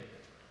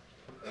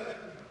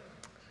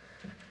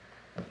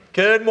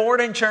Good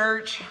morning,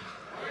 church.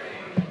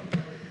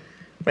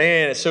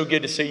 Man, it's so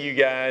good to see you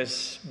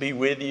guys, be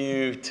with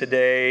you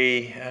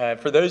today.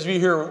 For those of you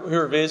who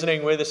are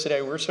visiting with us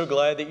today, we're so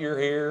glad that you're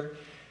here.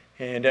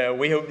 And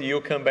we hope that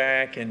you'll come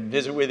back and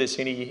visit with us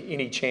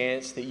any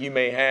chance that you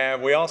may have.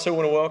 We also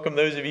want to welcome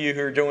those of you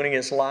who are joining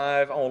us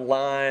live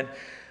online.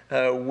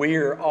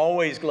 We're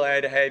always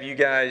glad to have you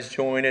guys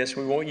join us.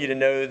 We want you to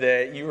know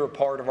that you are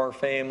part of our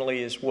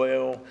family as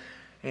well.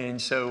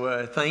 And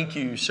so thank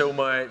you so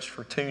much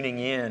for tuning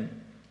in.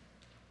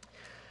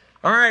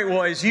 All right,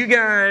 well, as you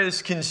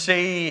guys can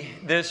see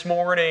this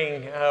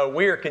morning,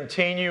 we are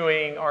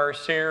continuing our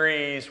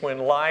series, When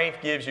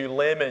Life Gives You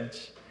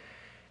Lemons.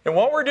 And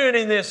what we're doing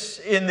in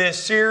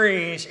this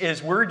series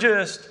is we're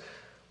just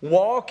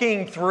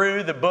walking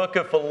through the book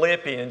of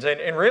Philippians.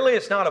 And really,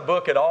 it's not a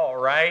book at all,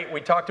 right?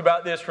 We talked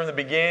about this from the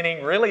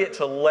beginning. Really,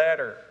 it's a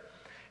letter.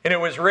 And it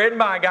was written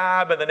by a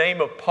guy by the name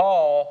of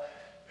Paul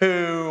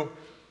who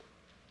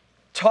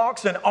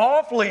talks an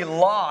awfully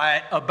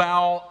lot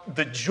about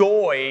the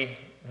joy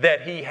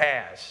that he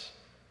has,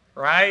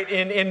 right?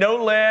 In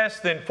no less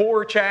than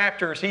 4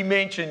 chapters, he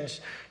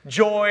mentions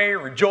joy,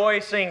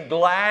 rejoicing,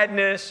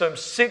 gladness some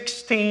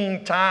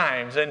 16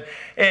 times.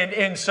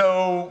 And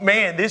so,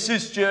 man, this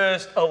is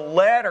just a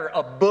letter,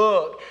 a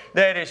book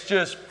that is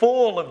just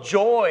full of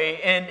joy.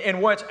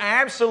 And what's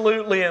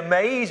absolutely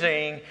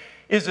amazing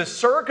is the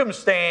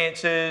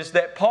circumstances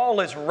that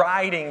Paul is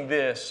writing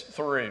this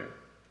through,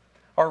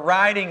 or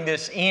writing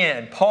this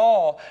in.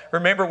 Paul,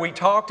 remember we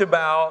talked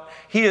about,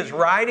 he is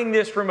writing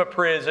this from a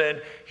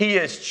prison. He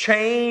is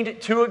chained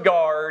to a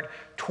guard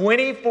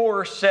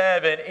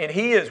 24/7, and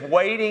he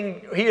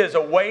is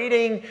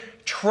awaiting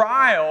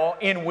trial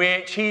in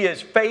which he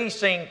is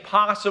facing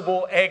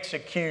possible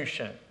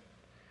execution.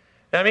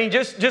 I mean,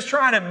 just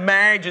try to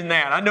imagine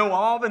that. I know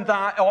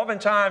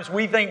oftentimes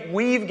we think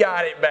we've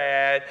got it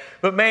bad,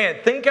 but man,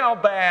 think how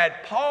bad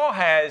Paul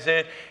has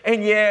it,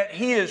 and yet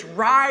he is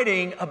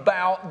writing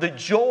about the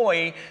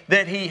joy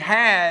that he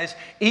has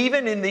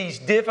even in these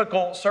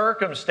difficult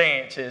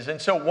circumstances.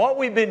 And so what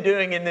we've been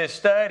doing in this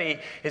study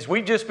is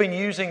we've just been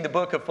using the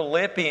book of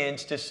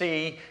Philippians to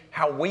see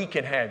how we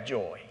can have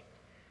joy.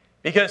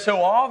 Because so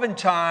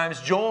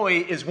oftentimes,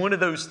 joy is one of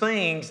those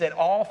things that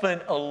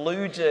often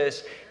eludes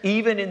us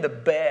even in the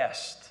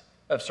best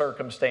of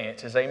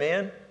circumstances.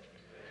 Amen?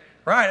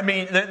 Right. I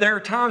mean, there are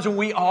times when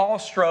we all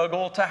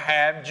struggle to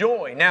have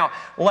joy. Now,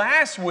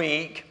 last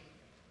week,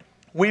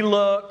 we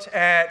looked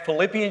at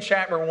Philippians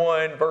chapter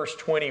 1, verse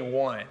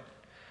 21,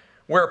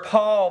 where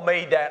Paul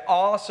made that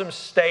awesome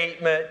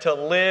statement, to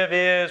live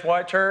is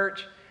what,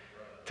 church?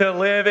 To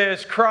live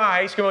is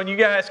Christ. Come on, you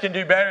guys can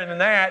do better than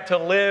that. To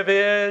live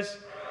is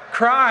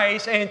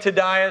Christ, and to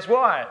die is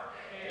what?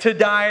 To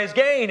die is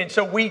gain. And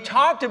so we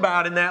talked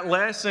about in that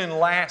lesson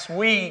last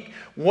week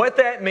what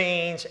that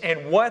means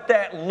and what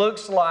that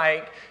looks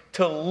like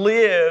to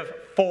live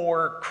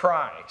for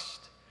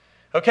Christ.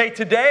 Okay,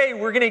 today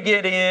we're going to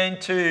get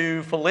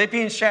into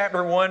Philippians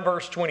chapter 1,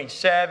 verse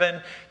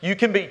 27. You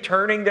can be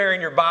turning there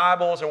in your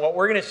Bibles, and what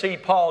we're going to see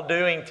Paul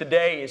doing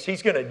today is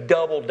he's going to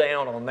double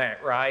down on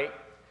that, right?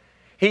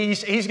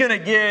 He's going to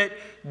get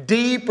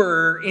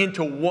deeper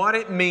into what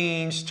it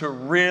means to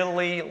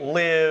really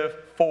live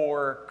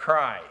for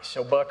Christ.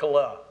 So buckle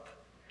up.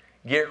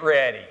 Get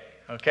ready.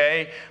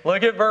 Okay?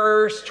 Look at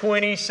verse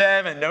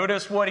 27.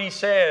 Notice what he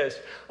says.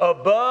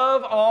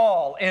 Above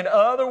all, in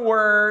other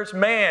words,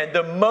 man,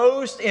 the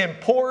most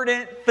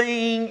important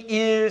thing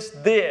is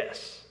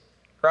this.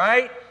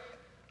 Right?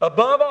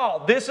 Above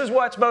all, this is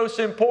what's most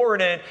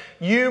important.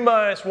 You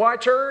must,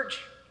 what,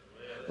 church?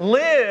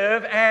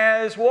 Live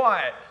as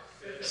what?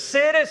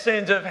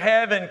 Citizens of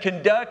heaven,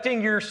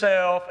 conducting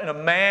yourself in a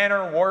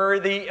manner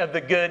worthy of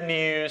the good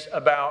news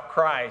about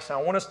Christ. Now,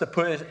 I want us to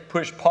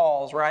push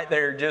pause right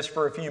there just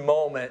for a few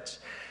moments,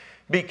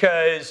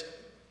 because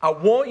I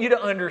want you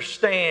to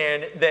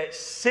understand that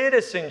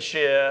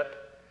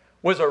citizenship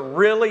was a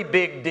really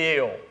big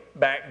deal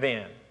back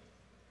then.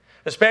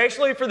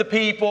 Especially for the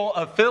people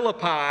of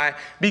Philippi,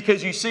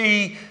 because you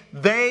see,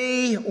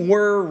 they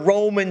were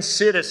Roman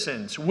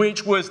citizens,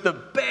 which was the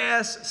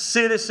best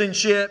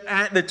citizenship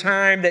at the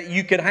time that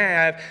you could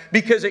have,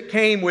 because it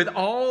came with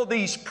all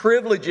these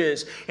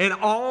privileges and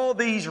all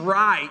these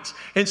rights.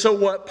 And so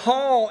what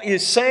Paul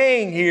is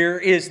saying here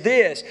is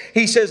this.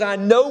 He says, I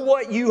know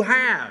what you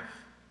have,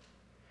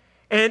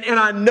 and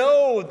I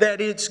know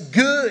that it's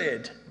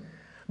good.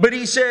 But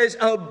he says,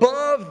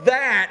 above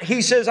that,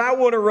 he says, I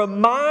want to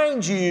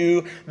remind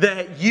you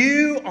that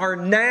you are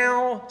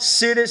now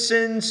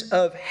citizens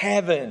of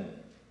heaven,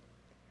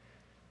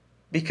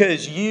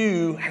 because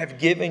you have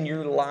given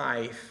your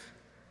life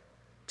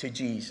to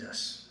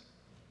Jesus.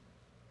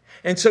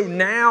 And so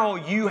now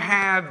you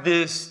have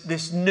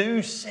this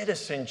new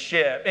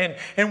citizenship.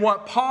 And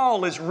what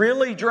Paul is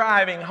really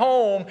driving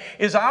home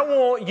is, I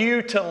want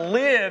you to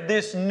live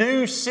this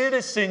new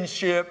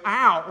citizenship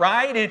out,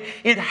 right?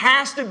 It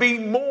has to be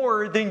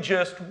more than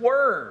just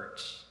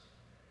words.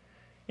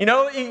 You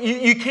know,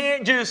 you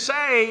can't just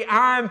say,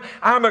 I'm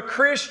a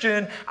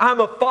Christian, I'm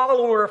a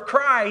follower of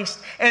Christ,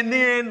 and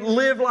then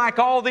live like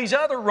all these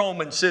other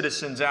Roman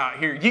citizens out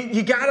here.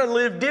 You got to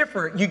live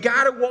different. You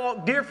got to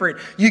walk different.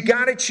 You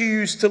got to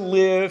choose to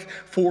live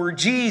for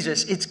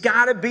Jesus. It's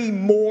got to be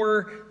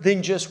more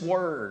than just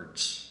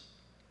words.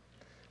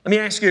 Let me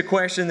ask you a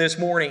question this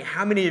morning.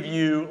 How many of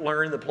you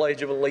learned the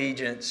Pledge of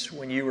Allegiance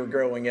when you were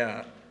growing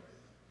up?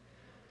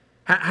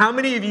 How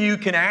many of you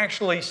can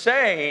actually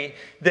say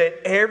that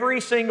every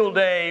single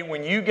day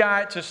when you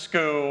got to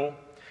school,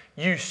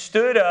 you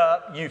stood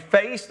up, you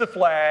faced the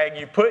flag,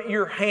 you put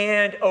your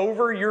hand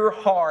over your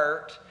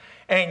heart,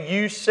 and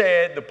you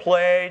said the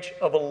Pledge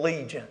of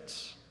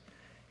Allegiance?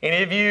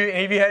 Any of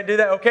you had to do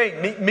that?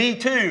 Okay, me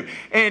too.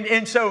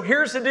 And so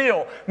here's the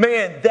deal.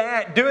 Man,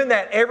 doing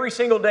that every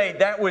single day,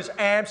 that was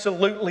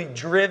absolutely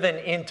driven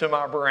into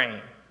my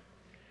brain.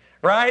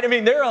 Right? I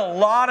mean, there are a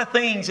lot of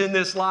things in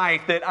this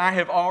life that I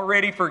have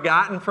already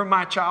forgotten from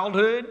my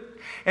childhood.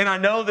 And I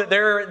know that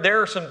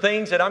there are some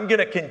things that I'm going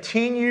to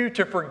continue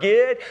to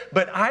forget,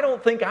 but I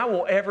don't think I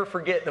will ever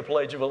forget the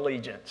Pledge of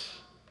Allegiance.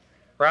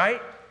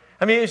 Right?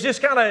 I mean, it's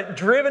just kind of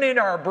driven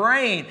into our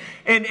brain.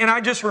 And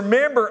I just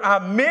remember I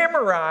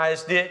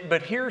memorized it,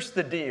 but here's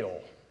the deal.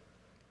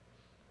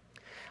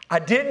 I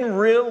didn't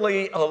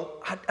really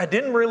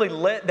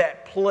let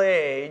that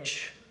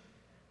pledge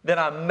that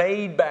I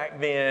made back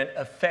then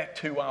affect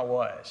who I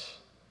was.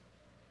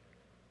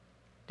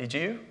 Did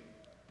you?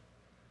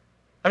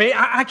 I mean,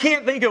 I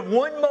can't think of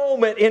one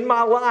moment in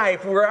my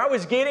life where I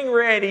was getting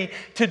ready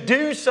to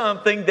do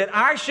something that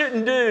I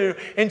shouldn't do,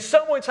 and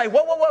someone would say,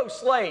 whoa,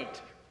 Slate.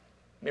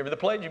 Remember the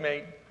pledge you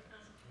made?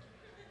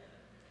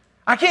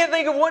 I can't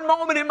think of one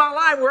moment in my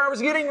life where I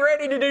was getting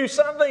ready to do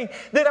something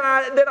that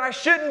I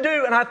shouldn't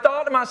do, and I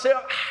thought to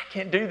myself, I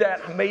can't do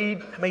that. I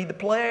made the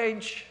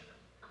pledge.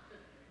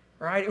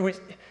 Right? It was,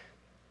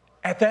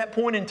 at that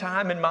point in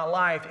time in my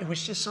life, it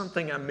was just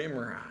something I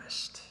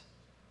memorized.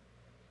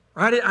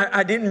 Right?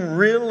 I didn't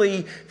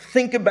really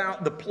think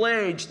about the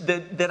pledge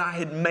that I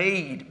had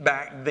made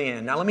back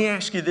then. Now let me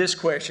ask you this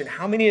question.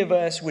 How many of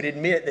us would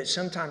admit that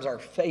sometimes our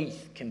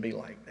faith can be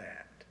like that?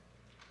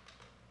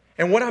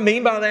 And what I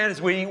mean by that is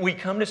we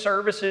come to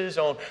services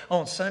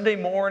on Sunday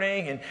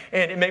morning,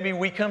 and maybe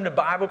we come to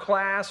Bible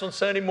class on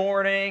Sunday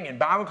morning and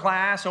Bible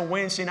class on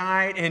Wednesday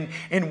night,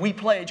 and we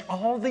pledge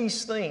all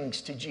these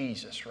things to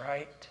Jesus,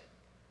 right?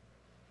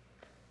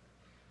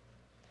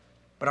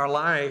 But our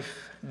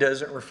life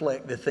doesn't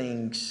reflect the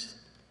things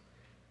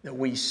that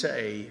we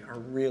say are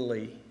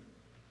really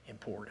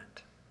important.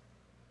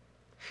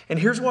 And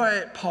here's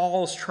what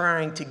Paul's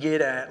trying to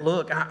get at.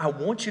 Look, I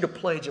want you to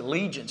pledge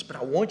allegiance, but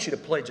I want you to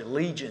pledge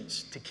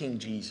allegiance to King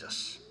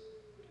Jesus.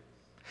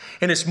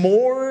 And it's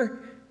more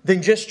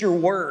than just your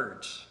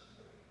words.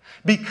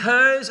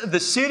 Because of the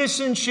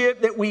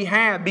citizenship that we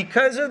have,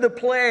 because of the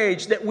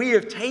pledge that we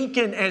have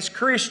taken as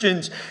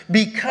Christians,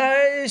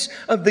 because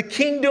of the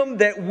kingdom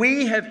that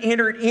we have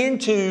entered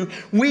into,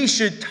 we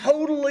should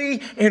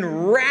totally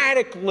and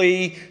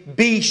radically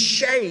be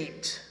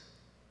shaped,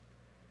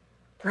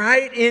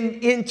 right,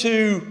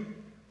 into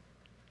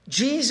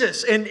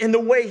Jesus and the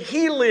way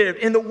He lived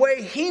and the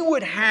way He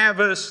would have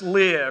us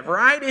live,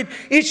 right?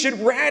 It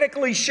should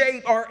radically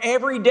shape our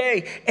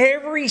everyday,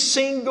 every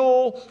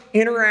single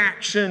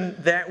interaction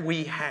that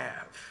we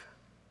have.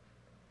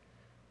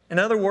 In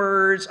other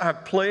words, I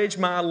pledge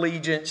my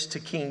allegiance to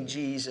King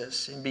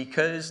Jesus. And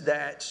because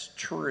that's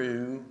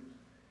true,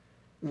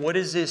 what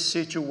is this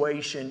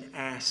situation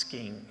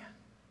asking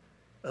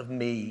of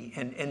me?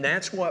 And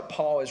that's what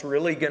Paul is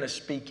really going to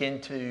speak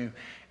into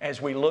as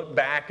we look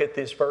back at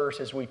this verse,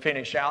 as we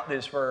finish out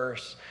this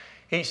verse.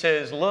 He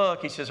says,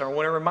 look, he says, I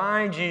want to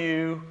remind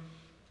you,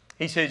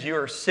 he says, you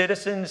are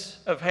citizens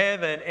of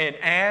heaven, and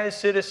as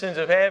citizens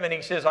of heaven,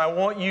 he says, I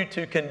want you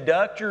to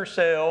conduct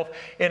yourself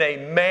in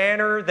a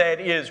manner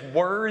that is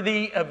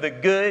worthy of the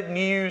good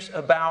news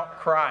about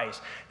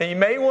Christ. Now, you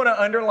may want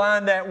to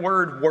underline that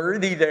word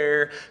worthy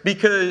there,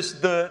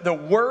 because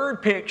the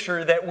word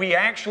picture that we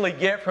actually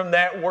get from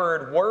that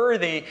word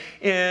worthy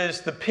is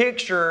the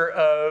picture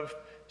of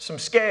some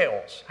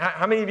scales.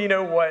 How many of you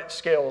know what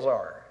scales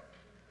are?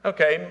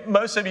 Okay,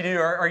 most of you do.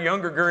 Our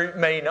younger group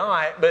may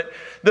not. But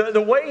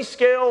the way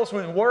scales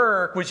would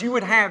work was you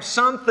would have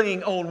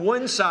something on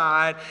one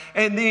side,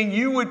 and then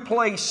you would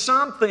place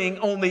something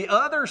on the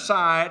other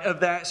side of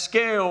that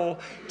scale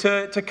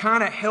to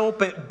kind of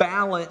help it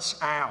balance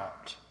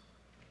out.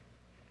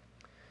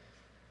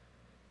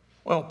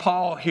 Well,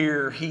 Paul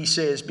here, he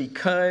says,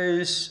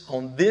 because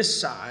on this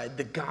side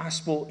the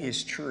gospel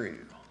is true.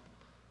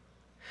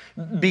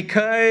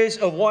 Because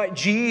of what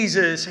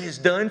Jesus has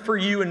done for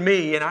you and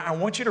me. And I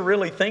want you to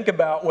really think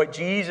about what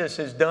Jesus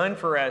has done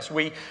for us.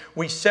 We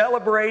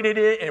celebrated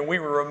it, and we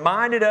were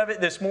reminded of it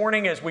this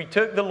morning as we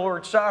took the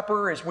Lord's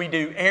Supper, as we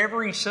do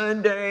every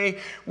Sunday.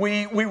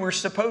 We were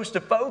supposed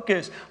to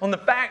focus on the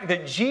fact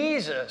that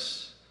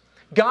Jesus,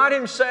 God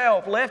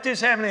Himself, left His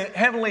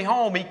heavenly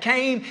home. He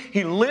came,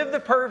 He lived the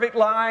perfect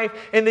life,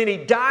 and then He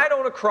died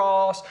on a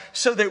cross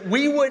so that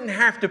we wouldn't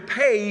have to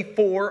pay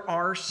for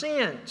our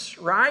sins,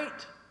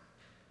 right?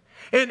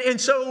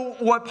 And so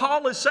what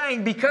Paul is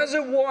saying, because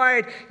of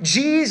what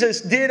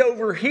Jesus did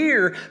over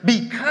here,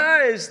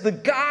 because the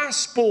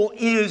gospel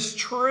is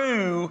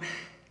true,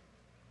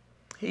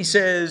 he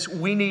says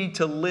we need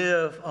to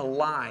live a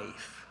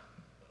life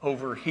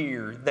over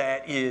here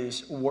that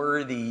is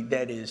worthy,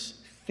 that is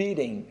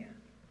fitting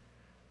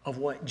of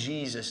what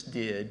Jesus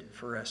did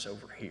for us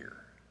over here.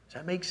 Does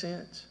that make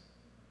sense?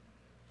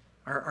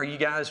 Are you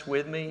guys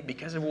with me?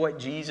 Because of what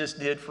Jesus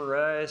did for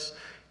us,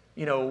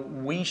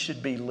 we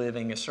should be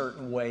living a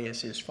certain way as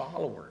His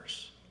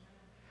followers.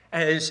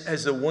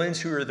 As the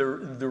ones who are the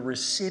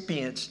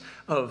recipients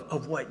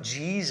of what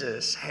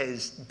Jesus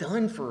has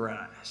done for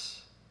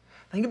us.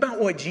 Think about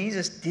what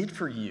Jesus did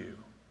for you.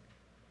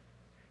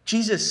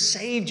 Jesus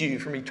saved you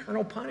from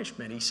eternal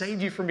punishment. He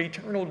saved you from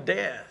eternal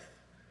death.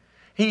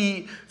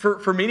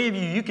 For many of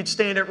you, you could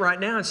stand up right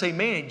now and say,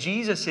 man,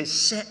 Jesus has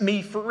set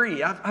me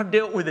free. I've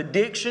dealt with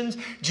addictions.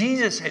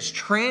 Jesus has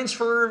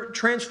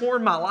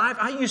transformed my life.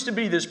 I used to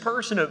be this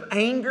person of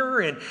anger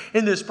and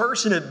this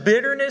person of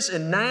bitterness.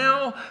 And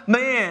now,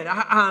 man,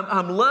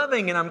 I'm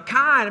loving and I'm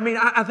kind. I mean,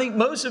 I think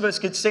most of us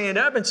could stand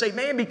up and say,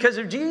 man, because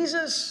of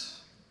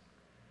Jesus,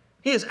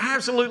 He has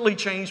absolutely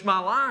changed my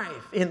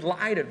life in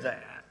light of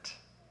that,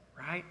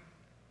 right?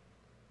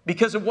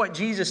 Because of what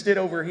Jesus did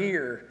over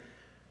here,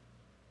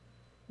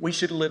 we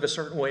should live a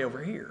certain way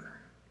over here,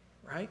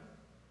 right?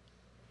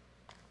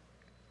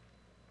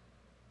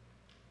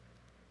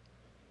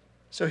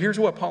 So here's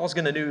what Paul's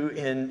going to do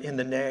in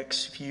the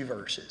next few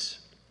verses.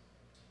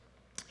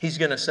 He's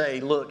going to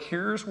say, look,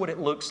 here's what it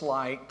looks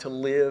like to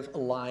live a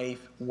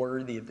life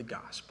worthy of the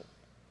gospel.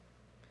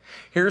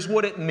 Here's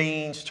what it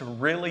means to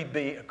really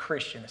be a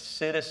Christian, a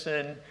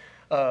citizen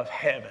of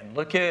heaven.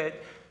 Look at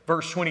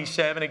verse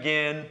 27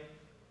 again.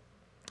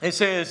 It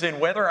says, and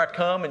whether I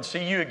come and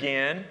see you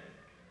again,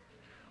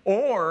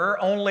 or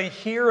only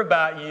hear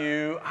about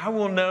you, I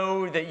will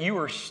know that you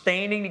are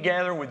standing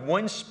together with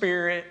one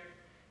spirit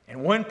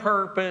and one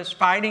purpose,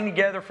 fighting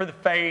together for the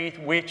faith,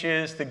 which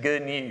is the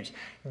good news.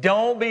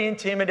 Don't be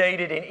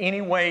intimidated in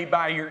any way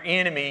by your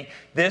enemy.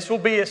 This will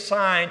be a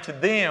sign to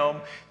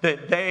them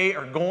that they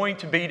are going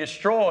to be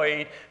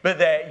destroyed, but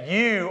that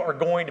you are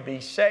going to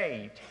be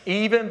saved,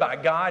 even by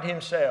God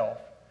Himself.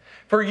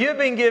 For you've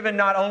been given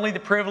not only the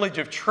privilege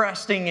of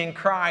trusting in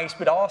Christ,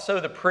 but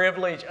also the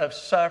privilege of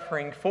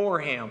suffering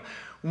for Him.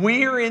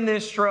 We are in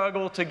this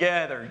struggle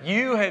together.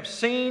 You have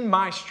seen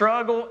my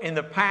struggle in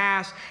the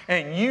past,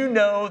 and you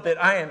know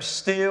that I am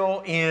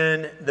still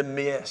in the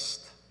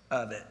midst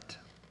of it.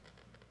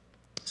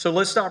 So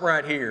let's stop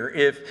right here.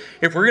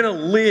 If we're going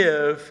to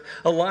live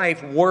a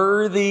life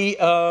worthy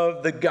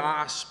of the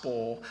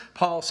gospel,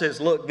 Paul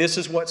says, look, this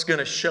is what's going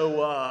to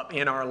show up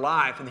in our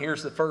life. And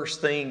here's the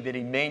first thing that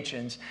he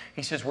mentions.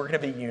 He says we're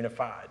going to be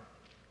unified.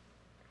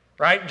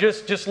 Right?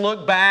 Just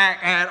look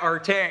back at our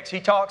text. He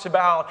talks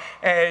about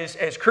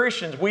as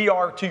Christians, we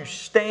are to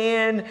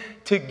stand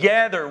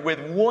together with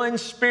one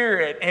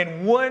spirit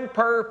and one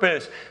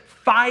purpose,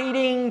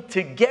 fighting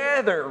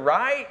together,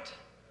 right?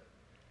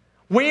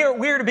 We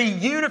are to be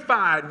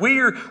unified.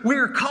 We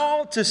are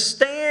called to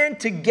stand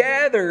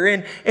together.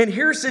 And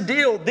here's the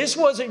deal. This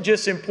wasn't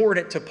just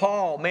important to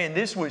Paul. Man,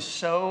 this was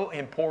so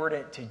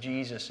important to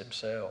Jesus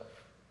Himself.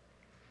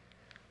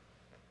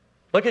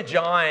 Look at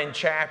John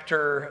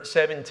chapter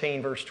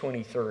 17, verse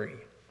 23.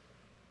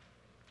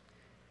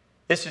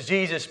 This is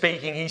Jesus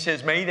speaking. He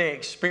says, may they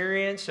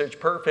experience such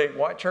perfect,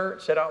 what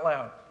church? Say it out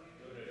loud.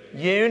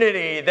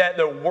 Unity, that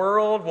the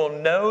world will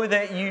know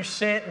that you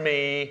sent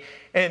me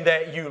and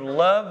that you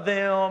love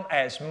them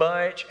as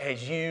much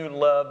as you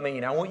love me.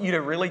 And I want you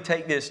to really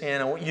take this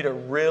in. I want you to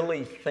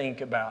really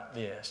think about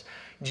this.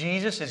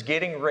 Jesus is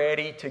getting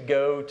ready to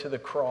go to the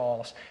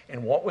cross.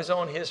 And what was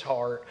on His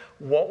heart?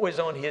 What was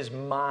on His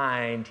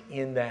mind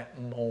in that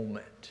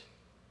moment?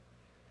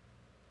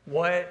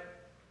 What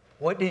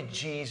did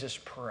Jesus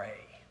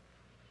pray?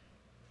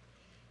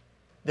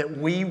 That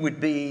we would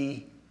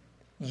be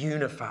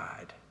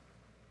unified.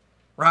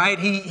 Right?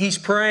 He's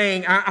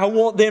praying, I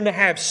want them to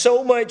have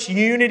so much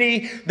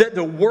unity that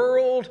the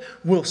world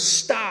will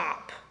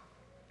stop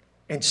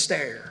and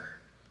stare.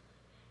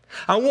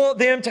 I want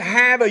them to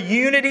have a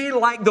unity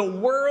like the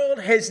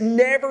world has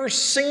never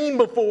seen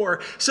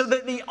before, so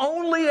that the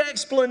only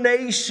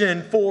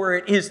explanation for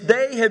it is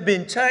they have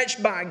been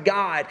touched by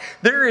God.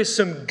 There is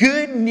some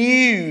good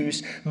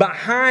news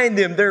behind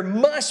them. There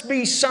must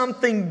be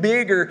something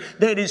bigger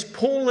that is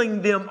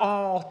pulling them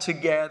all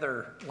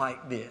together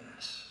like this.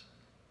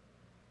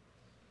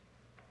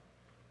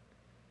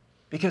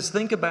 Because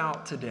think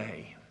about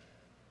today,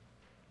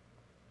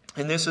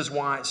 and this is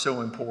why it's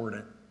so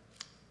important.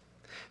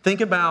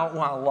 Think about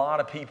why a lot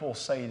of people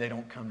say they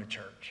don't come to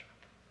church.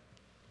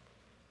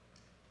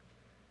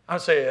 I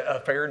would say a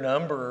fair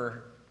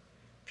number,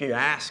 if you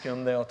ask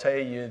them, they'll tell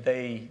you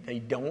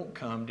they don't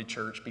come to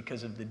church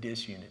because of the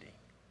disunity,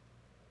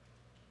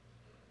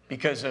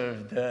 because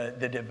of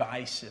the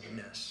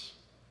divisiveness.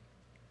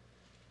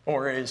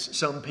 Or as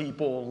some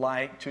people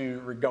like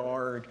to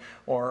regard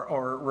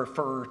or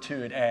refer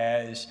to it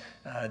as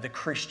the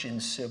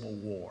Christian Civil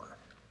War,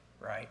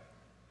 right?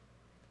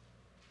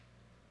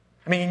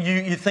 I mean,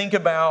 you think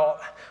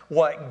about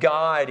what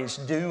God is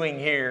doing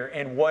here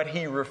and what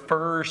He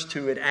refers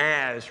to it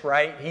as,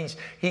 right?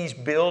 He's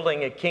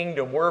building a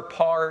kingdom. We're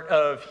part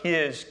of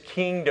His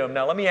kingdom.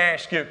 Now, let me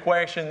ask you a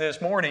question this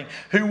morning.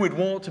 Who would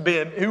want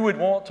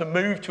to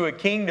move to a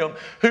kingdom?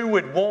 Who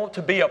would want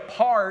to be a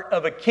part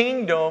of a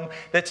kingdom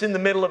that's in the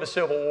middle of a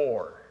civil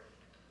war?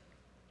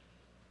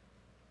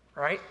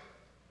 Right?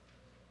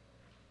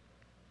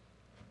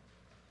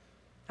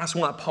 That's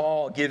why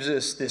Paul gives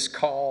us this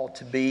call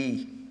to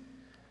be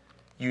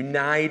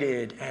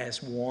united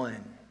as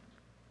one.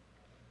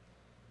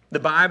 The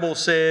Bible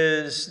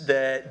says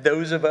that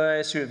those of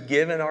us who have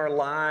given our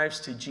lives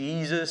to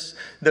Jesus,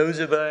 those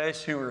of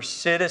us who are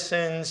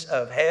citizens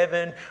of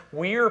heaven,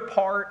 we are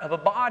part of a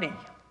body.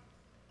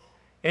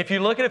 And if you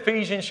look at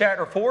Ephesians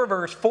chapter 4,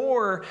 verse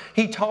 4,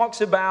 he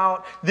talks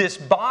about this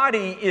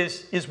body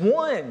is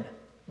one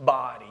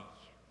body.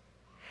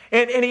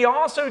 And he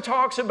also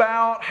talks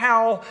about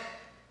how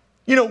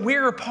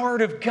we're a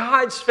part of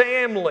God's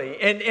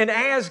family. And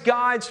as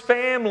God's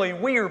family,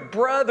 we are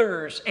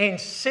brothers and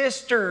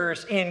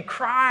sisters in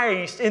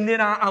Christ. And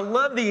then I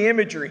love the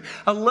imagery.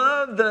 I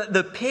love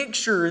the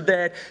picture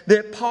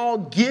that Paul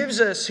gives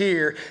us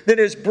here. That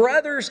as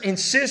brothers and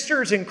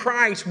sisters in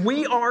Christ,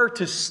 we are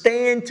to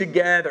stand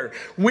together.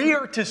 We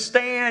are to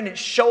stand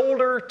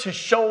shoulder to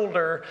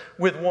shoulder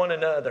with one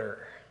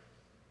another.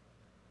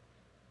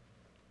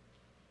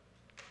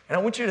 And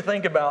I want you to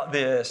think about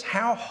this.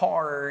 How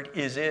hard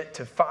is it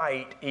to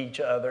fight each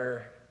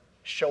other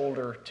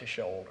shoulder to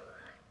shoulder?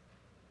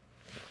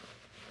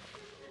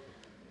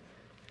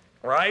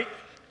 Right?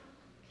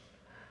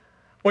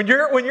 When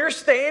you're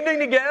standing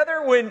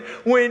together,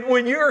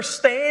 when you're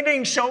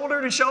standing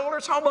shoulder to shoulder,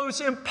 it's almost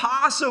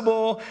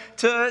impossible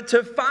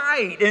to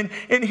fight.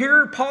 And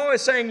here Paul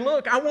is saying,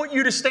 look, I want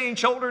you to stand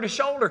shoulder to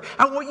shoulder.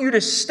 I want you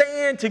to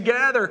stand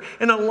together.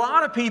 And a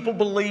lot of people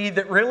believe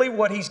that really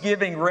what he's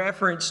giving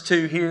reference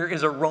to here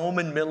is a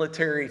Roman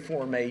military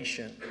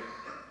formation.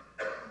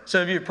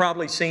 Some of you have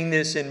probably seen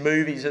this in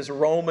movies. As the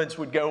Romans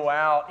would go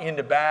out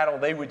into battle,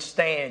 they would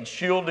stand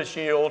shield to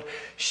shield,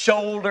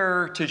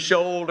 shoulder to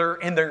shoulder,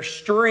 and their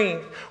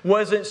strength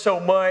wasn't so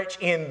much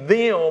in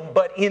them,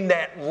 but in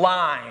that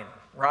line,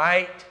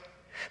 right?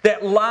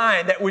 That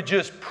line that would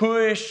just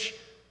push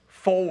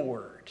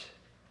forward.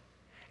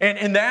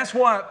 And that's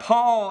what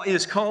Paul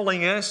is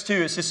calling us to.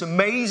 It's this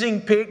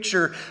amazing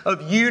picture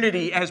of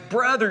unity as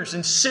brothers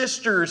and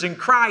sisters in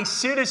Christ,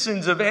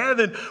 citizens of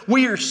heaven.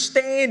 We are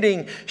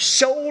standing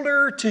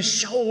shoulder to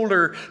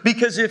shoulder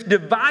because if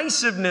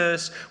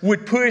divisiveness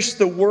would push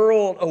the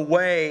world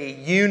away,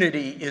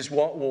 unity is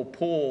what will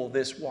pull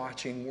this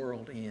watching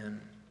world in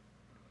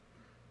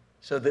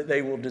so that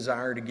they will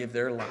desire to give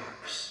their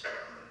lives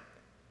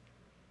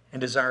and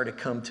desire to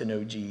come to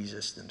know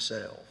Jesus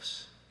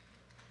themselves.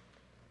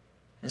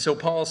 And so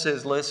Paul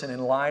says, listen, in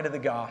light of the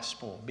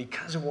gospel,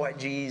 because of what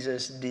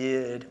Jesus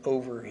did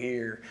over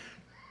here,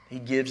 he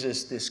gives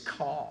us this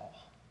call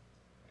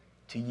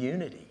to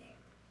unity.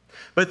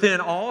 But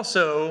then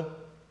also,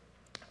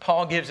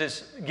 Paul gives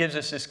us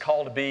this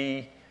call to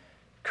be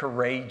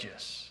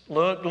courageous.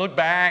 Look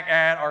back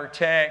at our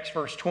text,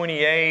 verse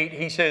 28.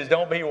 He says,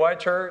 don't be what,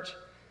 church?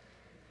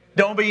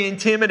 Don't be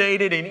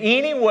intimidated in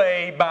any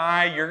way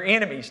by your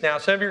enemies. Now,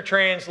 some of your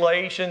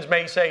translations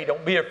may say,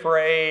 don't be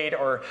afraid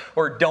or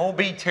don't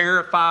be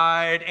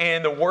terrified.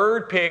 And the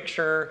word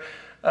picture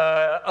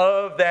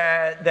of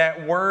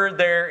that word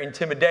there,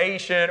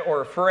 intimidation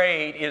or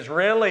afraid, is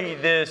really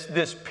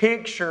this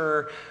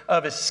picture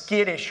of a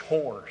skittish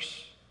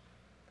horse.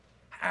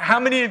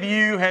 How many of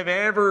you have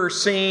ever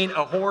seen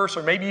a horse,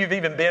 or maybe you've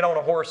even been on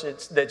a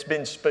horse that's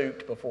been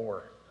spooked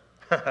before?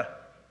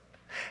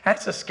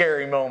 That's a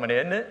scary moment,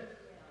 isn't it?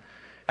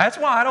 That's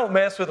why I don't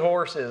mess with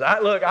horses. I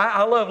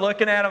love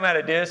looking at them at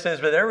a distance,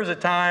 but there was a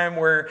time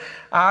where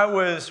I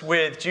was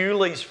with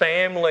Julie's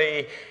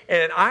family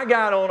and I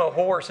got on a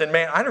horse, and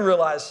man, I didn't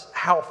realize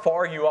how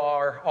far you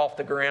are off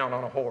the ground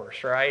on a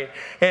horse, right?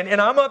 And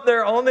I'm up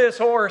there on this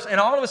horse, and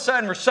all of a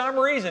sudden, for some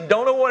reason,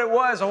 don't know what it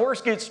was, the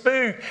horse gets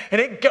spooked,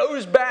 and it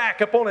goes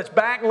back up on its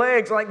back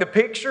legs like the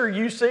picture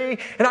you see,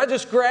 and I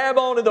just grab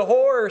onto the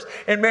horse,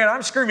 and man,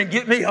 I'm screaming,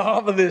 get me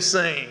off of this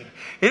thing.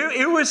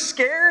 It was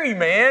scary,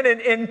 man,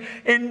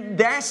 and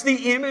that's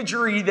the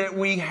imagery that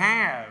we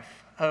have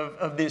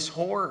of this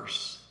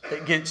horse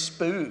that gets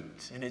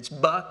spooked, and it's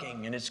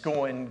bucking, and it's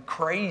going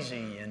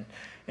crazy,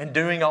 and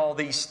doing all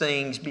these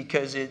things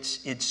because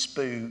it's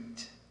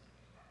spooked.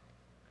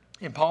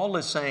 And Paul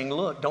is saying,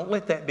 look, don't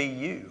let that be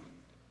you.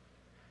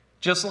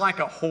 Just like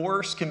a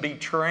horse can be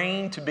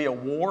trained to be a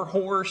war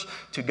horse,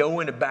 to go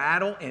into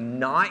battle and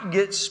not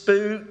get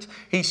spooked,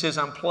 he says,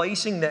 I'm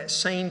placing that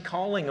same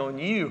calling on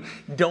you.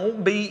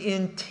 Don't be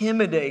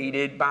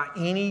intimidated by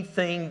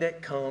anything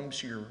that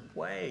comes your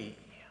way.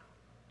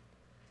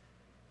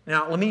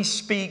 Now, let me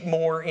speak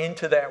more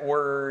into that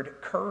word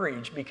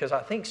courage, because I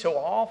think so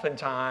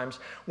oftentimes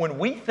when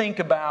we think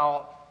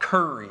about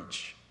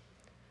courage,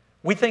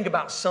 we think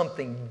about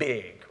something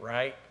big,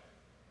 right?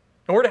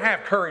 In order to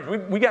have courage,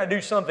 we got to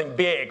do something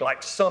big,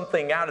 like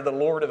something out of the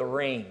Lord of the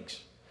Rings.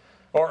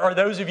 Or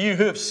those of you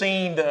who have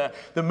seen the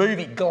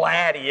movie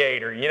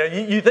Gladiator,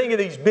 you think of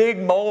these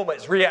big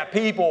moments where you have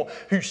people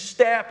who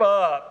step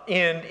up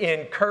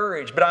in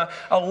courage. But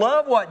I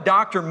love what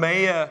Dr.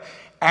 Maya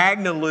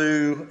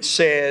Angelou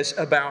says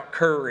about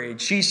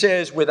courage. She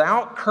says,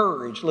 without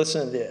courage,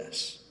 listen to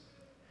this,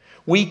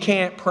 we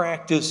can't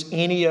practice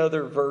any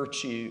other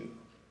virtue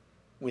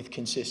with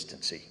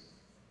consistency.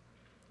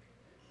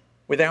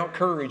 Without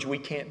courage, we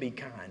can't be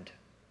kind.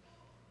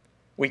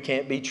 We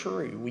can't be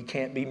true. We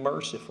can't be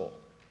merciful.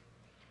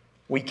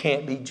 We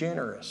can't be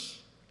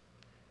generous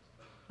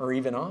or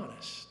even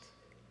honest.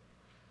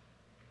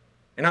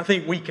 And I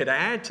think we could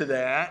add to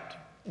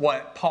that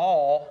what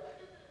Paul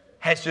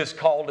has just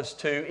called us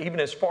to, even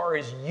as far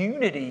as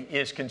unity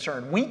is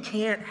concerned. We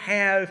can't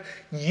have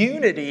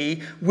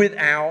unity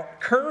without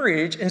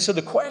courage. And so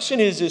the question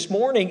is this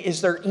morning,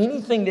 is there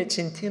anything that's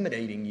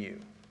intimidating you?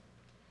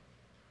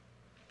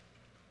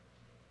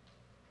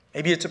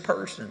 Maybe it's a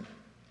person.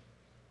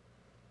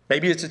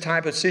 Maybe it's a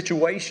type of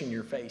situation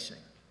you're facing.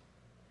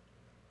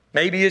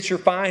 Maybe it's your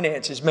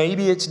finances.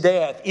 Maybe it's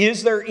death.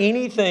 Is there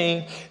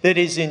anything that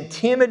is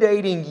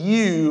intimidating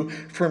you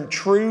from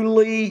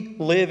truly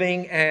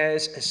living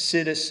as a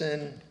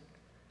citizen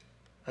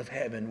of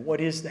heaven?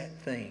 What is that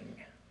thing?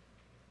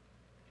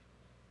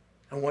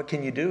 And what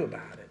can you do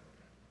about it?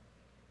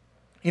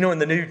 In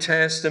the New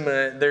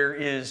Testament, there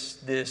is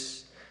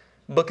this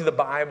book of the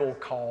Bible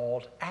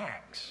called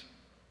Acts.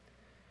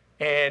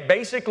 And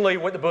basically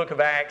what the book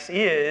of Acts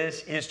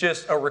is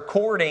just a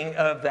recording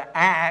of the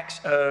acts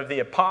of the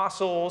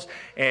apostles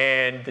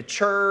and the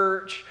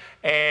church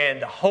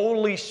and the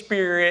Holy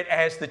Spirit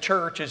as the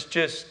church is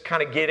just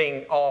kind of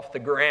getting off the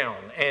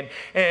ground.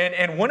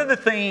 And one of the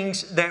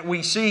things that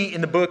we see in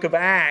the book of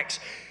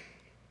Acts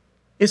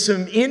is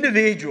some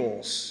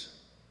individuals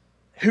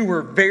who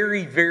were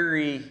very,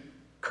 very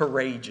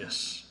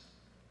courageous.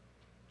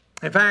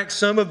 In fact,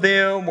 some of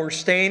them were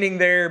standing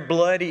there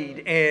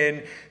bloodied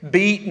and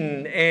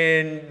beaten,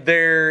 and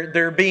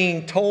they're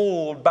being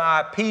told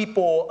by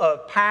people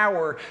of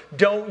power,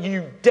 don't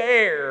you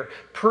dare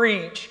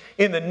preach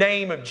in the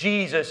name of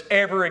Jesus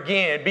ever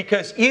again,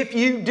 because if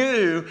you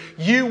do,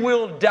 you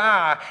will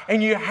die.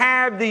 And you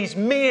have these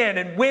men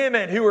and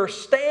women who are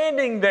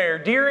standing there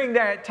during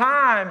that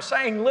time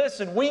saying,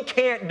 listen, we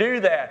can't do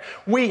that.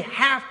 We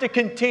have to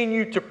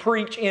continue to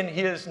preach in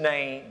His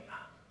name.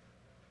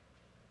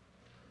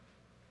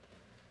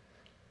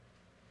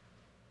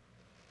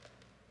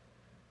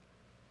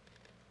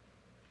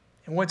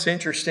 And what's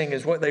interesting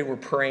is what they were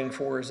praying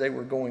for as they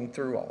were going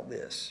through all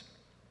this.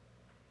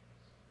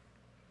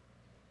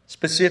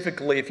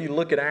 Specifically, if you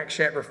look at Acts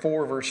chapter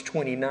 4, verse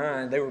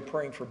 29, they were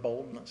praying for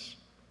boldness,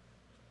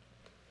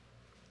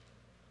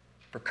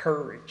 for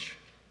courage.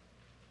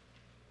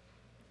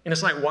 And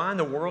it's like, why in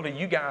the world are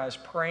you guys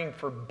praying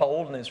for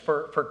boldness,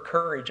 for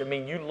courage? I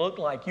mean, you look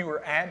like you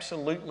were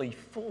absolutely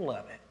full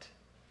of it.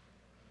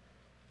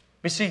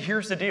 But see,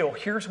 here's the deal.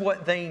 Here's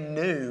what they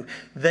knew.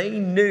 They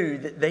knew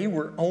that they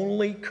were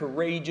only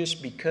courageous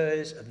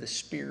because of the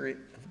Spirit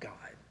of God.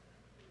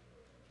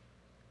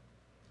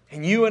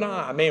 And you and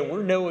I, man,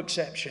 we're no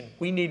exception.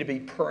 We need to be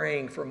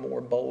praying for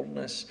more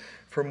boldness,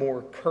 for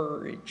more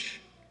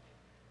courage,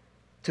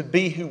 to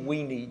be who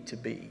we need to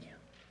be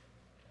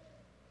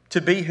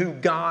who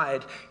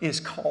God is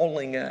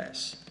calling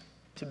us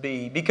to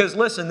be. Because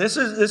listen, this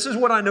is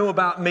what I know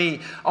about me.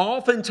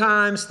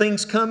 Oftentimes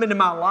things come into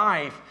my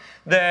life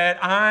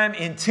that I'm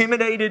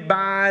intimidated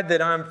by,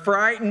 that I'm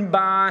frightened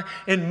by.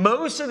 And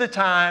most of the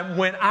time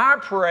when I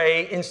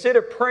pray, instead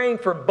of praying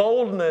for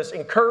boldness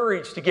and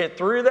courage to get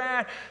through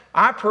that,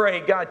 I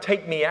pray, God,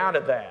 take me out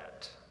of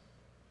that.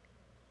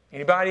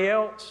 Anybody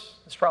else?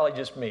 It's probably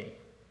just me.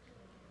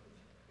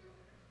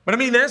 But I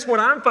mean, that's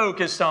what I'm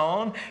focused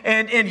on.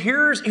 And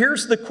here's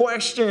the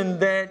question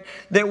that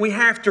we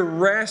have to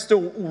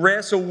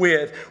wrestle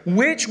with.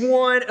 Which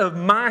one of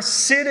my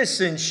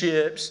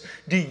citizenships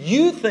do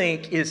you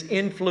think is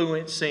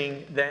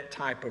influencing that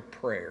type of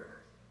prayer?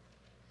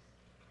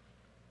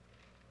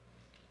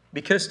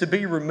 Because to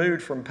be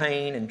removed from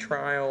pain and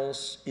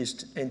trials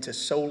and to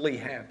solely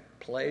have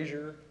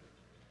pleasure,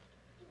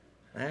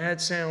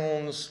 that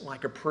sounds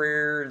like a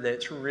prayer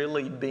that's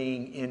really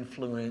being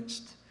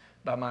influenced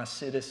by my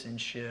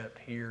citizenship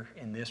here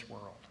in this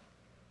world,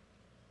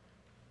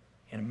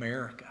 in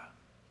America.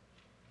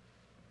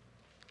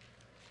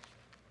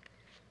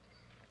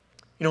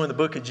 In the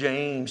book of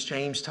James,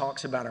 James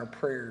talks about our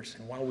prayers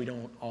and why we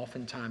don't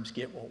oftentimes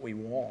get what we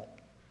want.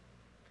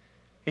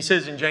 He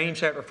says in James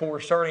chapter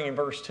 4, starting in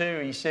verse 2,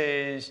 he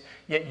says,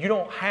 yet you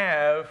don't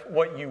have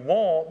what you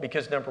want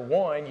because, number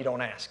one, you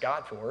don't ask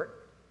God for it.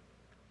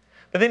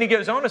 But then he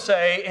goes on to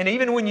say, and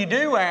even when you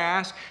do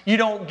ask, you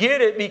don't get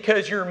it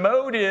because your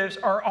motives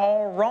are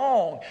all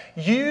wrong.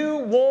 You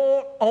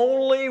want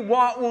only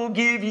what will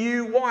give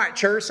you what?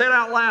 Church, say it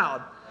out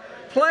loud.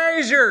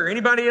 Pleasure.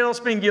 Anybody else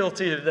been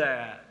guilty of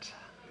that?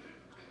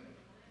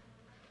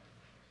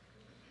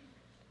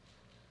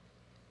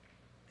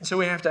 And so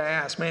we have to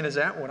ask, man, is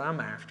that what I'm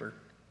after?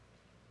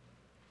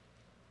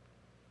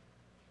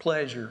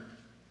 Pleasure.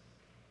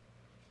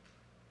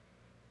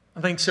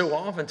 I think so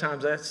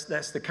oftentimes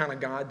that's the kind of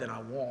God that I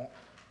want.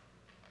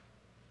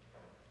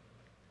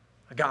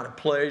 A God of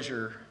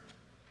pleasure,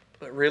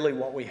 but really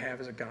what we have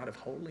is a God of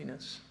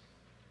holiness.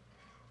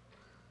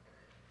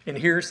 And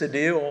here's the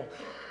deal.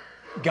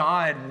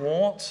 God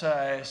wants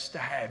us to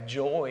have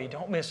joy.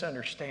 Don't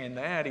misunderstand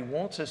that. He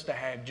wants us to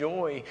have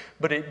joy,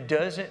 but it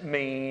doesn't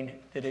mean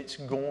that it's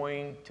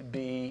going to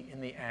be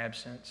in the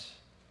absence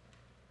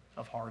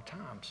of hard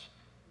times.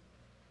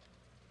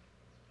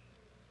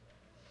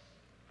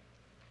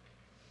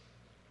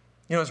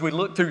 You know, as we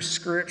look through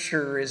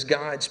Scripture, as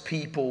God's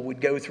people would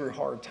go through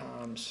hard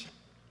times,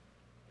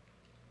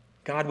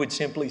 God would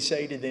simply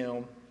say to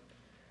them,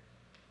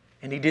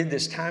 and He did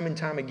this time and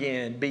time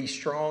again, be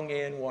strong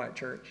and what,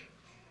 church?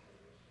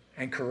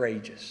 And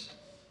courageous.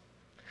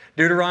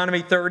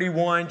 Deuteronomy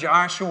 31,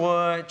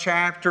 Joshua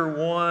chapter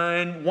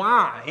 1.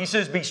 Why? He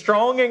says, be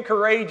strong and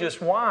courageous.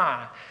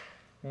 Why?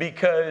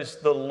 Because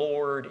the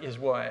Lord is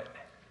what?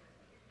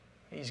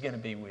 He's going to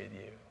be with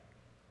you.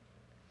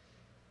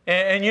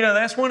 And you know,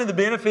 that's one of the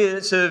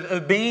benefits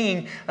of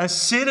being a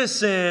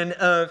citizen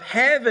of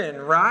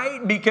heaven,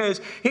 right? Because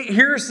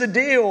here's the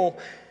deal.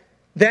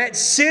 That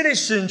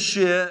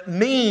citizenship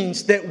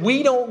means that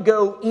we don't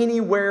go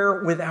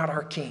anywhere without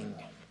our King.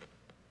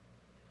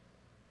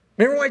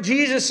 Remember what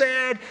Jesus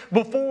said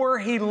before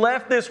He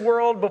left this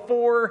world,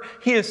 before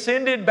He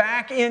ascended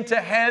back into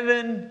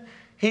heaven?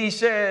 He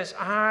says,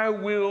 I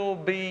will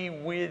be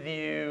with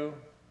you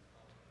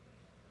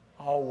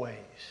always,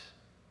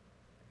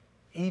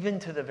 even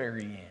to the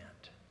very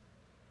end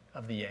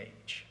of the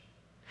age.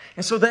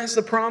 And so that's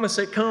the promise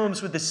that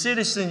comes with the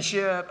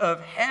citizenship of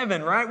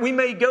heaven, right? We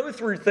may go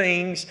through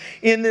things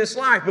in this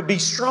life, but be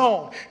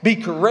strong, be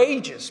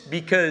courageous,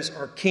 because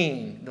our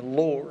King, the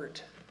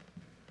Lord,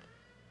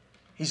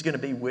 He's going to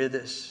be with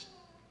us.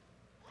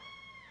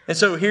 And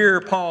so here,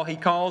 Paul, he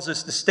calls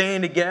us to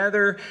stand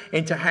together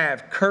and to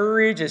have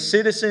courage as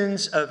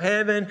citizens of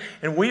heaven.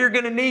 And we are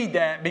going to need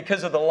that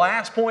because of the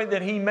last point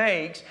that he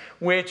makes,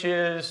 which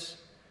is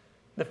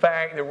the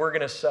fact that we're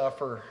going to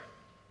suffer.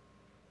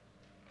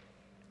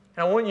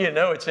 And I want you to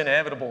know it's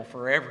inevitable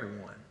for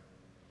everyone.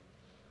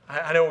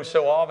 I know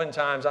so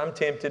oftentimes I'm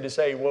tempted to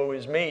say, woe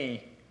is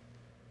me.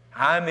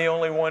 I'm the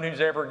only one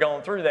who's ever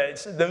gone through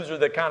that. Those are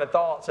the kind of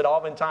thoughts that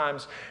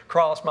oftentimes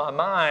cross my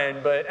mind.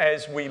 But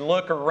as we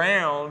look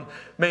around,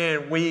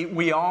 man,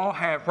 we all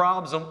have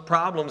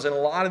problems, and a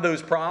lot of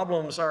those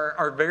problems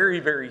are very,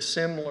 very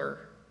similar.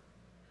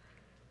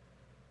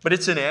 But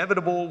it's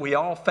inevitable. We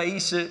all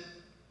face it.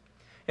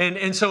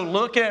 And so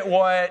look at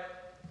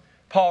what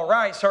Paul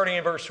writes, starting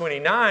in verse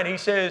 29. He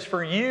says,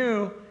 for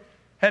you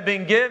have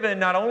been given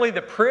not only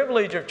the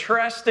privilege of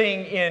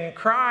trusting in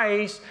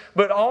Christ,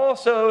 but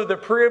also the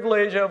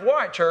privilege of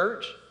what,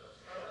 church?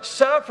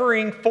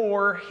 Suffering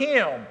for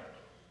Him.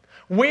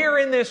 We're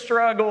in this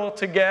struggle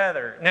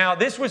together. Now,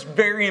 this was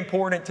very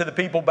important to the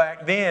people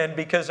back then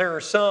because there are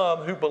some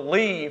who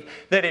believe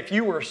that if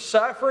you were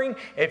suffering,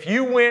 if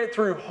you went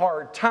through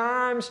hard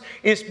times,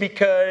 it's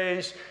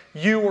because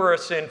you were a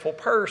sinful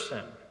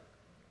person.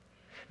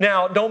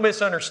 Now, don't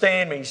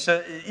misunderstand me.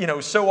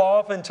 So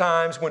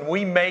oftentimes when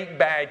we make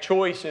bad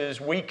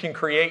choices, we can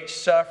create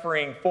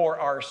suffering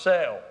for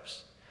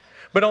ourselves.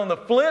 But on the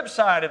flip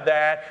side of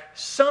that,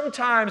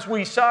 sometimes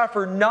we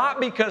suffer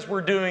not because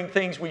we're doing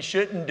things we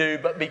shouldn't do,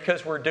 but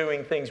because we're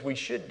doing things we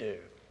should do.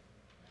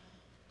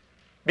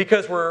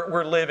 Because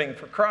we're living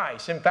for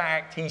Christ. In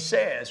fact, he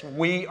says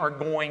we are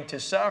going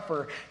to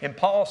suffer. And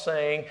Paul's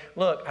saying,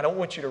 look, I don't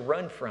want you to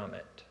run from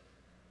it.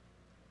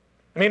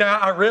 I mean,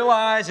 I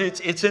realize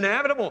it's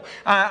inevitable.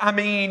 I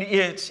mean,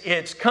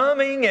 it's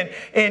coming.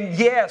 And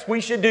yes,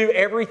 we should do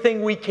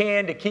everything we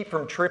can to keep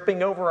from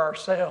tripping over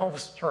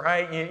ourselves,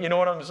 right? You know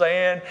what I'm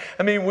saying?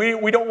 I mean,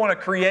 we don't want to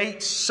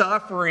create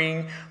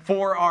suffering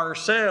for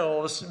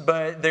ourselves,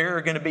 but there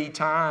are going to be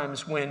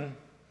times when,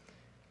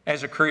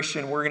 as a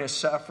Christian, we're going to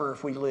suffer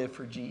if we live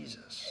for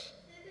Jesus.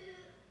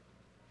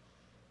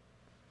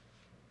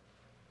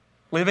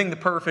 Living the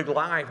perfect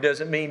life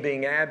doesn't mean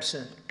being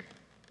absent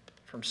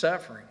from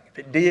suffering. If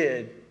it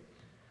did,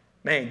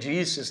 man,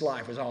 Jesus'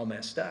 life was all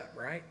messed up,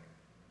 right?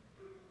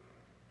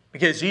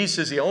 Because Jesus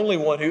is the only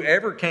one who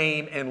ever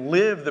came and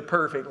lived the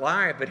perfect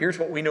life. But here's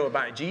what we know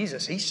about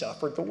Jesus. He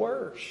suffered the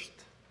worst.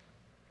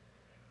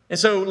 And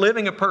so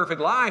living a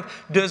perfect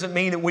life doesn't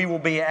mean that we will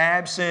be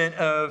absent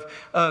of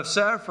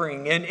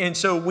suffering. And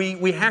so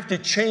we have to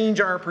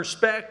change our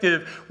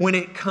perspective when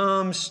it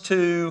comes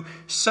to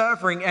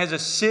suffering as a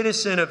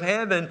citizen of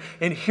heaven.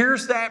 And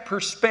here's that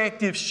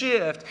perspective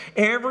shift.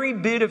 Every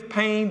bit of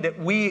pain that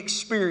we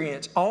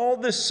experience, all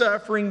the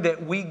suffering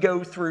that we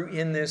go through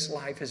in this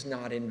life is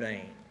not in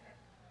vain.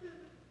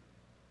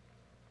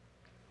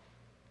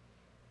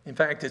 In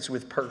fact, it's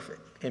with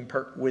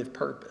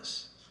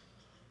purpose.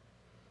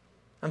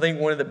 I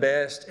think one of the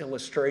best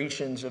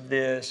illustrations of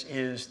this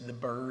is the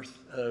birth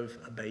of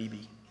a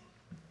baby.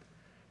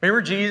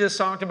 Remember Jesus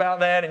talked about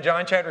that in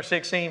John chapter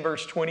 16,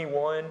 verse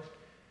 21?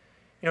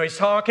 You know, he's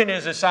talking to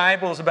his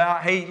disciples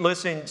about, hey,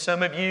 listen,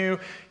 some of you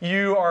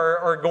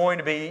are going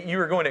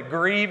to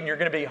grieve and you're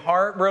going to be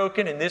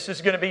heartbroken and this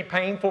is going to be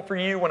painful for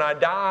you when I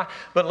die.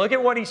 But look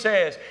at what he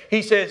says.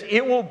 He says,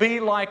 it will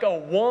be like a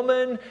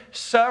woman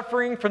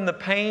suffering from the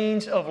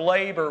pains of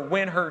labor.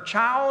 When her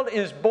child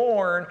is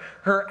born,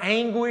 her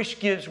anguish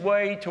gives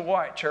way to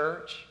what,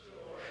 church?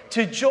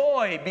 To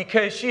joy,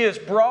 because she has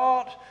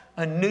brought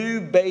a new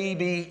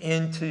baby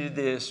into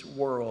this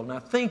world. Now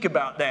think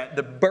about that,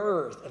 the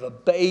birth of a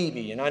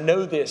baby. And I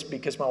know this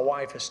because my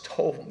wife has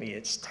told me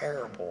it's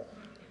terrible.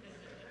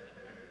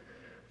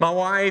 My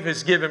wife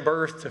has given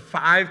birth to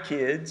 5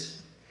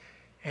 kids.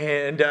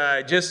 And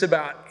just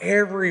about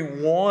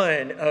every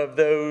one of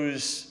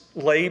those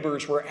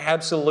labors were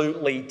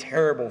absolutely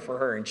terrible for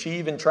her. And she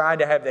even tried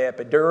to have the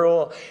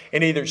epidural,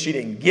 and either she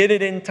didn't get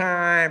it in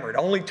time, or it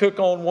only took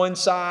on one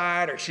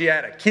side, or she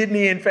had a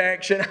kidney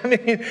infection. I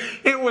mean,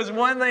 it was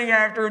one thing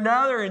after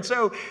another. And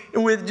so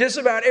with just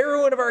about every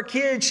one of our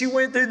kids, she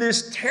went through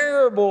this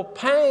terrible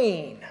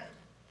pain.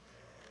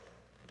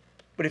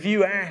 But if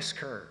you ask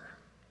her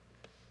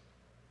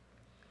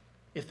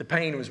if the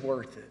pain was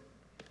worth it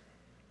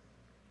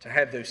to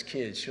have those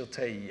kids, she'll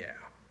tell you, yeah.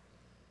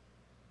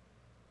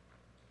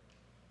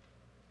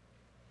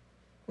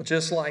 Well,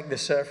 just like the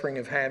suffering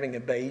of having a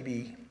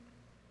baby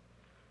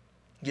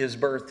gives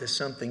birth to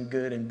something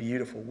good and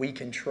beautiful, we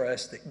can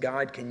trust that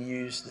God can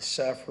use the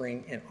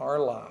suffering in our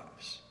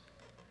lives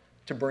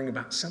to bring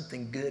about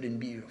something good and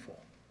beautiful.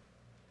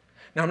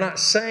 Now, I'm not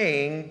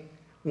saying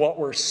what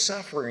we're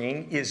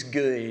suffering is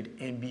good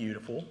and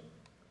beautiful.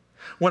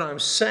 What I'm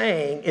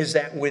saying is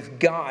that with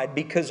God,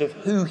 because of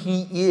who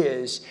He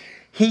is,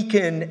 He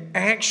can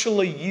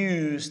actually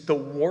use the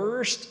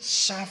worst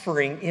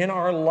suffering in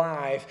our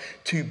life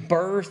to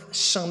birth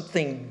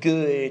something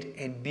good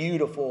and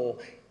beautiful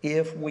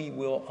if we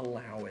will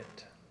allow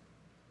it.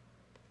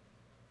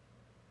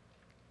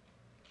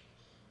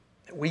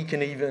 We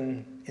can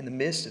even, in the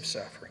midst of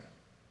suffering,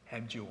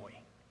 have joy.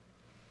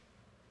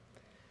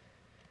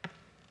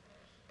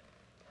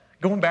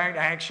 Going back to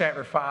Acts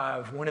chapter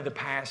 5, one of the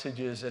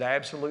passages that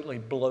absolutely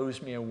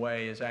blows me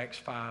away is Acts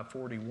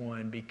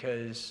 5:41,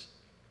 because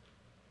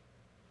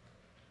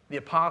the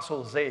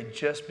apostles, they had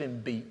just been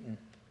beaten.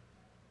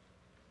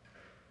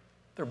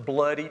 They're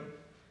bloodied.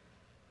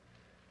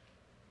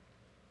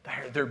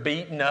 They're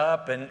beaten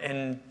up.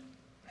 And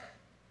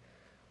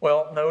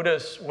well,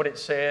 notice what it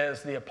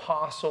says. The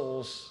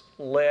apostles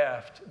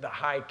left the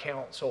high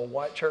council.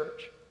 What,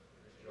 church?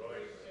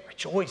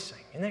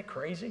 Rejoicing. Isn't that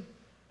crazy?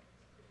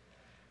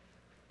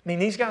 I mean,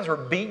 these guys were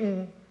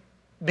beaten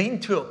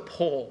to a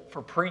pulp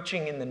for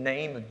preaching in the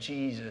name of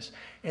Jesus.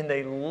 And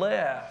they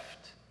left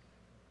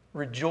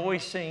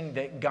rejoicing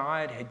that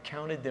God had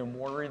counted them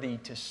worthy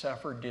to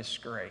suffer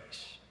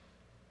disgrace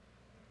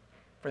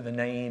for the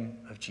name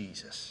of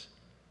Jesus.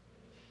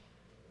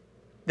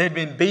 They'd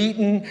been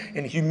beaten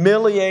and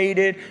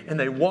humiliated, and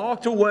they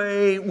walked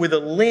away with a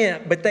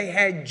limp, but they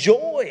had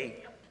joy.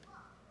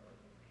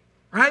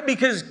 Right?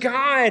 Because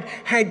God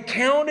had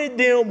counted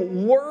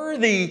them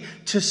worthy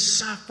to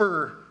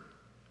suffer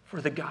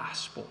for the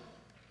gospel.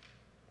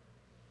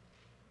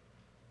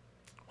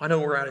 I know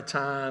we're out of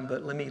time,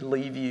 but let me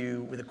leave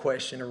you with a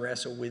question to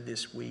wrestle with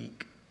this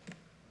week.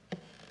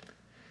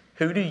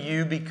 Who do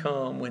you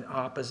become when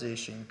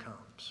opposition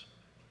comes?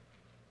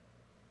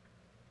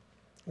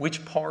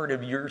 Which part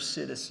of your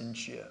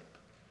citizenship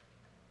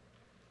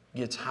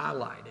gets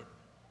highlighted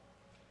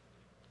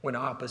when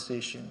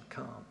opposition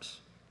comes?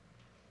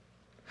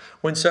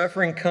 When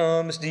suffering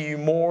comes, do you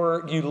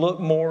look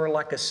more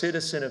like a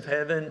citizen of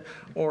heaven,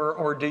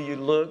 or do you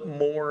look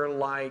more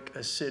like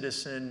a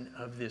citizen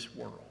of this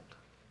world?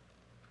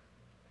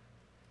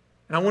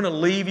 And I want to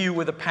leave you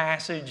with a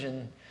passage,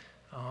 and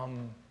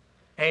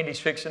Andy's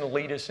fixing to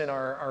lead us in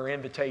our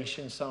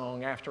invitation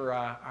song after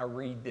I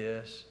read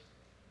this.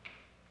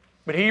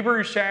 But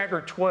Hebrews chapter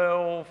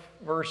 12,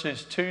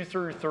 verses 2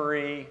 through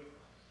 3,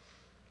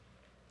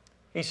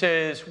 he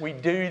says, we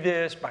do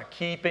this by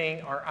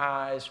keeping our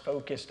eyes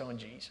focused on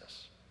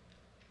Jesus.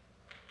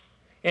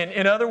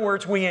 In other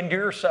words, we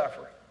endure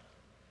suffering.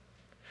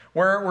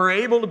 We're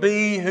able to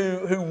be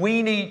who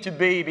we need to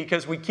be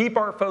because we keep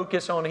our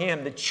focus on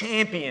Him, the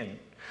champion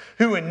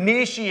who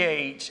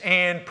initiates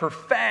and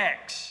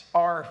perfects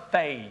our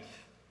faith.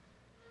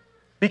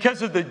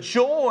 Because of the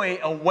joy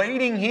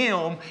awaiting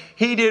Him,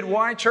 He did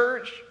what,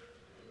 church?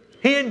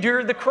 He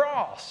endured the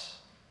cross,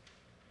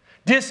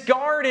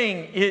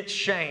 discarding its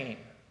shame.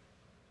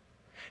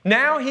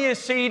 Now He is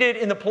seated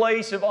in the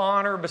place of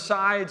honor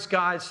besides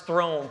God's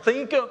throne.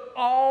 Think of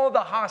all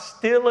the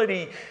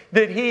hostility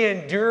that He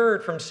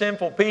endured from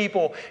sinful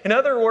people. In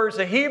other words,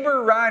 the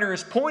Hebrew writer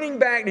is pointing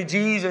back to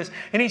Jesus,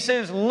 and he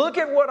says, look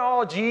at what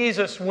all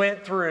Jesus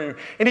went through.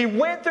 And He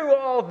went through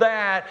all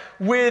that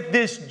with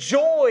this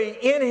joy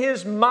in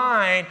His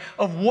mind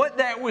of what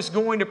that was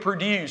going to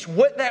produce,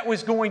 what that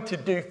was going to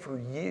do for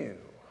you.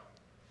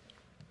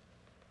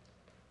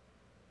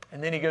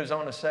 And then he goes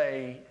on to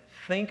say,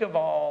 think of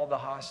all the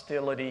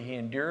hostility He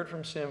endured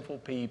from sinful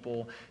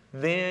people.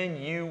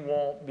 Then you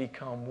won't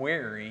become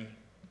weary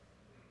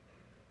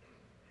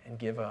and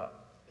give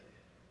up.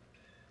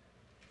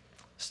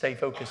 Stay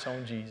focused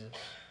on Jesus.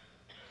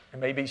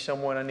 There may be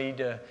someone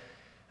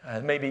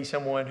maybe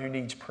someone who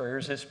needs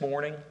prayers this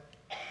morning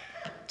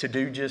to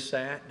do just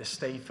that, to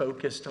stay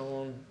focused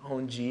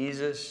on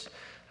Jesus.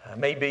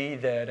 Maybe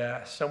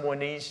that someone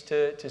needs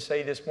to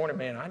say this morning,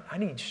 man, I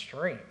need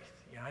strength.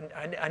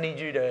 I need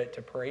you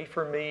to pray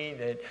for me,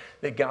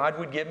 that God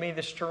would give me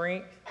the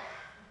strength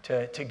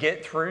to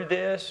get through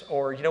this.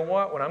 Or you know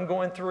what I'm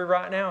going through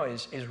right now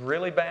is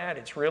really bad.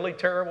 It's really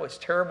terrible. It's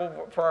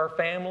terrible for our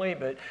family.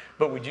 But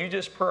would you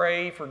just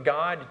pray for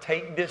God to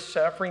take this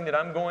suffering that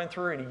I'm going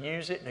through and to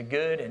use it in a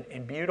good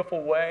and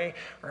beautiful way?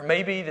 Or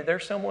maybe that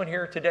there's someone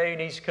here today who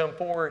needs to come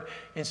forward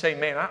and say,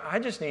 man, I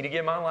just need to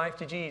give my life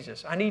to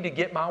Jesus. I need to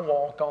get my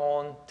walk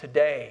on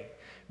today.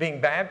 Being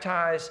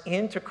baptized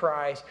into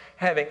Christ,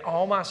 having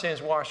all my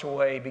sins washed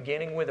away,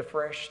 beginning with a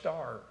fresh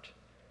start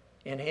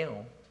in Him.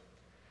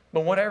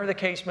 But whatever the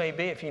case may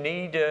be, if you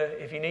need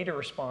to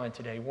respond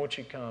today, won't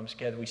you come?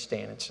 Together we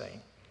stand and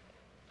sing.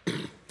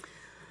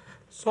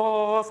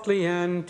 Softly enter